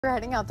We're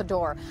heading out the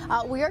door.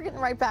 We are getting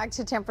right back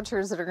to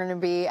temperatures that are going to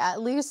be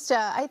at least,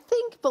 I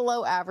think,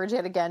 below average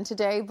yet again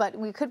today, but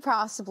we could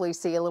possibly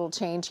see a little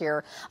change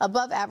here.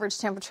 Above average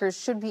temperatures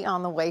should be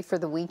on the way for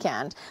the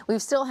weekend. We've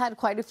still had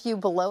quite a few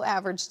below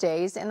average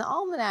days. In the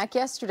almanac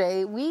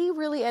yesterday, we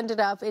really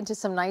ended up into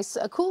some nice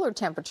cooler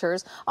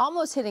temperatures,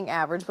 almost hitting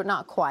average, but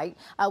not quite.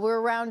 We're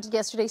around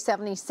yesterday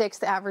 76.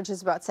 The average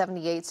is about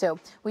 78, so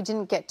we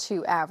didn't get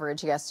to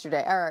average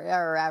yesterday.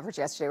 Our average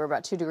yesterday, we're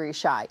about 2 degrees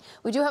shy.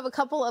 We do have a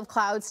couple of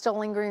clouds still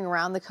lingering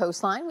around the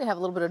coastline. We have a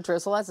little bit of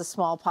drizzle as a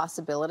small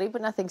possibility,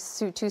 but nothing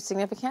too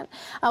significant.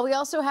 We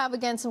also have,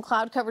 again, some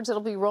cloud coverage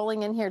that'll be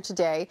rolling in here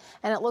today,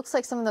 and it looks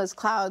like some of those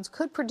clouds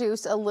could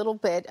produce a little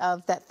bit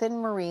of that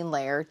thin marine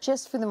layer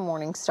just for the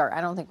morning start.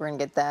 I don't think we're going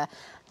to get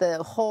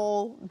the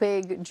whole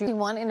big juicy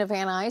one into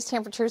Van Nuys.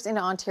 Temperatures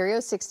into Ontario,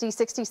 60,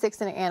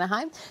 66 in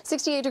Anaheim,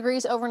 68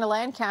 degrees over into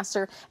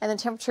Lancaster, and then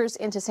temperatures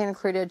into Santa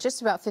Clarita,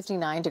 just about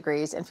 59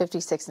 degrees and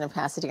 56 in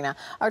Pasadena.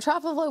 Our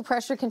trough of low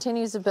pressure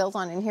continues to build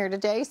on in here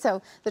today,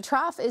 so the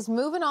trough is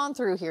moving on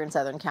through here in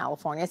Southern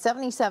California.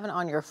 77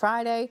 on your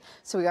Friday,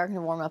 so we are going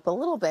to warm up a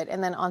little bit,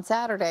 and then on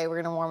Saturday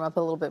we're going to warm up a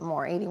little bit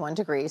more, 81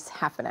 degrees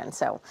happening.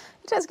 So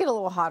it does get a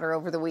little hotter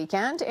over the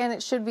weekend, and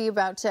it should be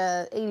about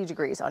 80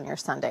 degrees on your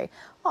Sunday.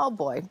 Oh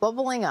boy,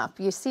 bubbling up.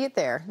 You see it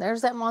there.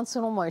 There's that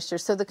monsoonal moisture.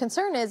 So the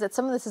concern is that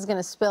some of this is going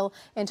to spill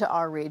into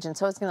our region.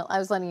 So I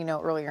was letting you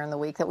know earlier in the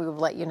week that we would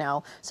let you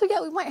know. So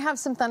yeah, we might have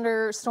some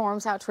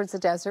thunderstorms out towards the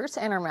deserts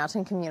and our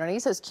mountain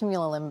communities. Those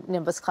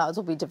cumulonimbus clouds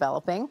will be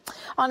developing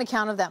on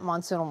account of that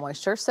monsoonal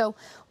moisture. So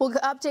we'll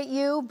update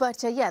you.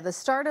 But yeah, the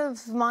start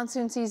of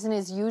monsoon season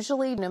is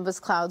usually nimbus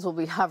clouds will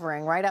be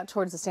hovering right out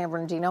towards the San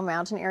Bernardino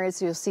mountain area.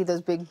 So you'll see those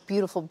big,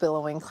 beautiful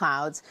billowing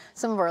clouds.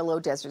 Some of our low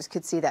deserts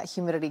could see that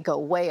humidity go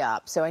way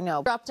up. So I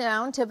know. Drop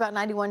down to about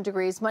 91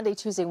 degrees Monday,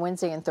 Tuesday,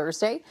 Wednesday, and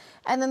Thursday.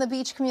 And then the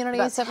beach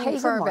communities, hey,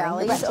 for our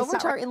valleys, over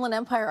to our Inland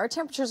Empire, our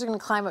temperatures are going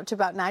to climb up to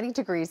about 90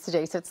 degrees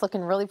today. So it's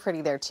looking really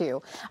pretty there,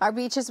 too. Our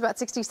beach is about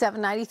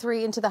 67,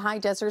 93 into the high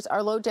deserts.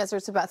 Our low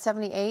deserts about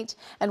 78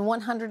 and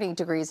 108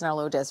 degrees in our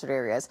low desert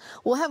areas.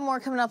 We'll have more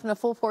coming up in a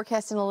full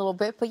forecast in a little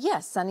bit. But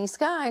yes, sunny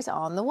skies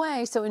on the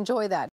way. So enjoy that.